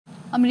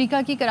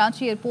America की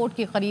Karachi airport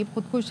के करीब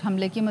खुदकुश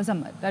हमले की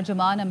मजम्मत।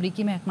 तर्जुमान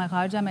अमरीकी महकमा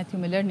खारजा मैथ्यू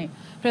मिलर ने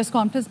प्रेस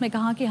कॉन्फ्रेंस में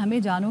कहा कि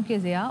हमें जानों के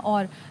ज़िया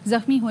और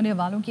ज़ख्मी होने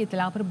वालों की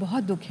इतला पर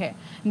बहुत दुख है।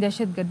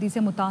 दहशत गर्दी से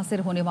मुतासर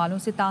होने वालों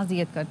से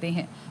ताज़ियत करते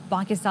हैं।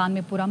 पाकिस्तान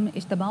में पुरअमन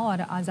इज्तिमा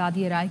और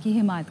आज़ादी राय की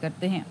हिमायत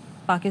करते हैं।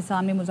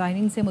 पाकिस्तान में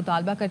मुजाहिरीन से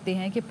मुतालबा करते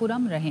हैं कि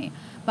पुरअमन रहें।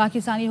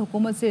 पाकिस्तानी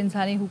हुकूमत से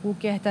इंसानी हुकूक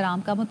के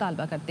एहतराम का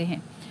मुतालबा करते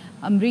हैं।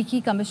 अमरीकी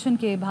कमीशन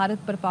के भारत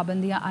पर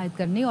पाबंदियां आयद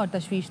करने और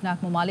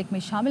तशवीशनाक ममालिक में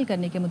शामिल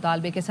करने के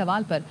मुतालबे के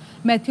सवाल पर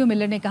मैथ्यू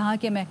मिलर ने कहा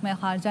कि महकमा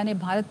खारजा ने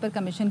भारत पर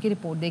कमीशन की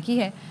रिपोर्ट देखी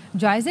है।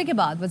 जायजे के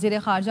बाद वजीर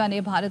खारजा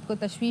ने भारत को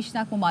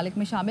तशवीशनाक ममालिक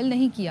में शामिल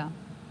नहीं किया।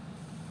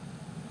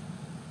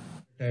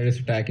 Terrorist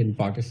attack in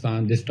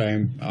Pakistan. This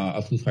time,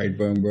 a suicide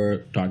bomber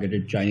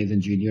targeted Chinese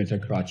engineers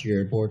at Karachi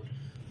airport.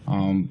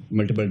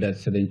 Multiple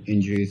deaths and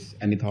injuries.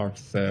 Any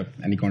thoughts?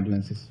 Any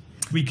condolences?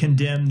 We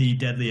condemn the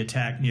deadly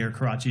attack near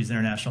Karachi's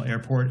international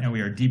airport, and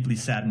we are deeply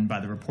saddened by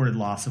the reported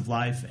loss of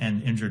life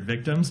and injured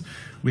victims.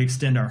 We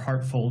extend our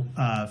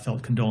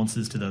heartfelt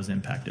condolences to those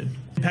impacted.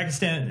 In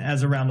Pakistan,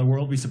 as around the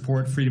world, we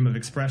support freedom of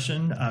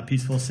expression,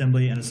 peaceful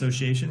assembly and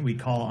association. We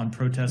call on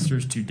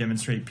protesters to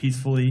demonstrate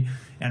peacefully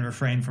and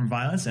refrain from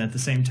violence. And at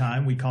the same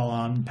time, we call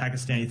on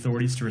Pakistani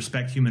authorities to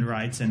respect human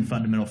rights and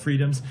fundamental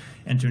freedoms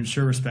and to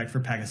ensure respect for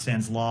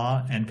Pakistan's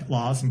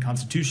laws and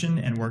constitution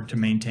and work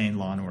to maintain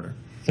law and order.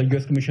 So,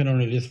 U.S. Commission on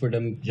Religious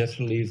Freedom just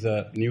released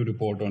a new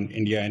report on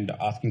India and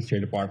asking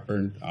State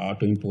Department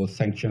to impose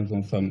sanctions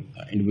on some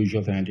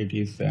individuals and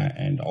entities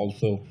and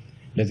also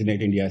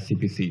designate India as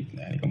CPC.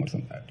 Any comments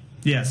on that?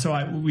 Yeah, so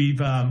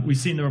we've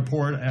seen the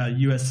report.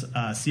 U.S.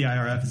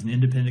 CIRF is an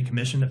independent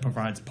commission that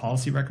provides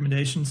policy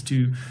recommendations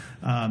to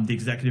the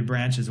executive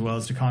branch as well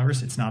as to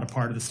Congress. It's not a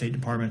part of the State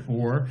Department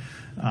or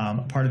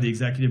a part of the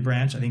executive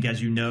branch. I think,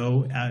 as you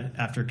know,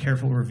 after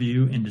careful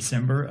review in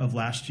December of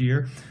last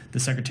year, the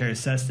Secretary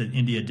assessed that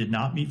India did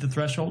not meet the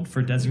threshold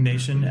for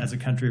designation as a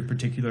country of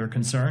particular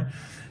concern.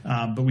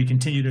 But we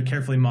continue to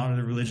carefully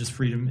monitor the religious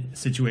freedom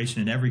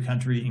situation in every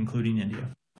country, including India.